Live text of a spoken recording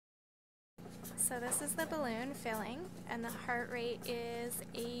So this is the balloon filling, and the heart rate is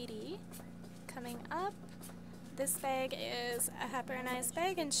 80. Coming up, this bag is a heparinized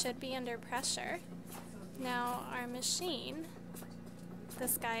bag and should be under pressure. Now our machine,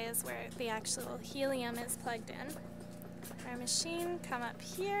 this guy is where the actual helium is plugged in. Our machine come up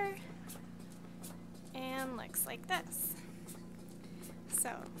here and looks like this.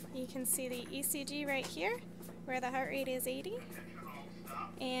 So you can see the ECG right here where the heart rate is 80.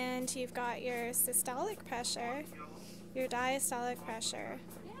 And you've got your systolic pressure, your diastolic pressure,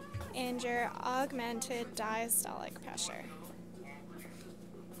 and your augmented diastolic pressure.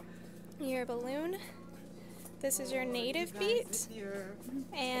 Your balloon, this is your native beat,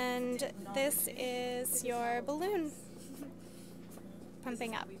 and this is your balloon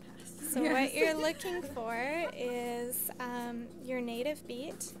pumping up. So what you're looking for is your native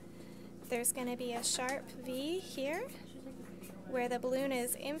beat. There's going to be a sharp V here where the balloon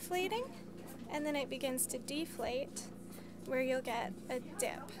is inflating, and then it begins to deflate where you'll get a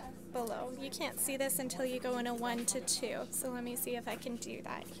dip below. You can't see this until you go in a 1 to 2, so let me see if I can do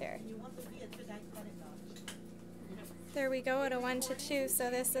that here. There we go at a 1 to 2, so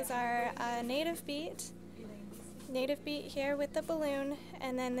this is our native beat here with the balloon,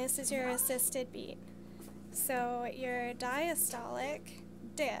 and then this is your assisted beat. So your diastolic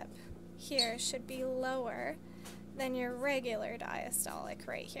dip here should be lower than your regular diastolic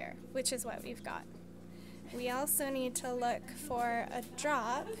right here, which is what we've got. We also need to look for a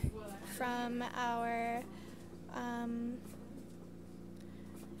drop from our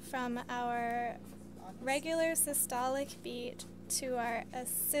regular systolic beat to our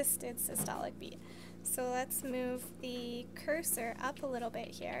assisted systolic beat. So let's move the cursor up a little bit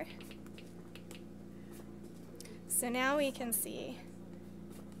here. So now we can see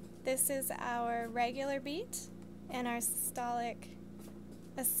this is our regular beat and our systolic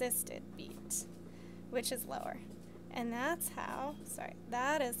assisted beat, which is lower. And that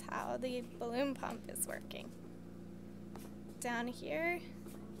is how the balloon pump is working. Down here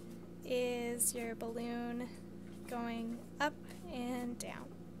is your balloon going up and down.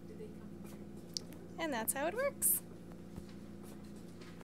 And that's how it works.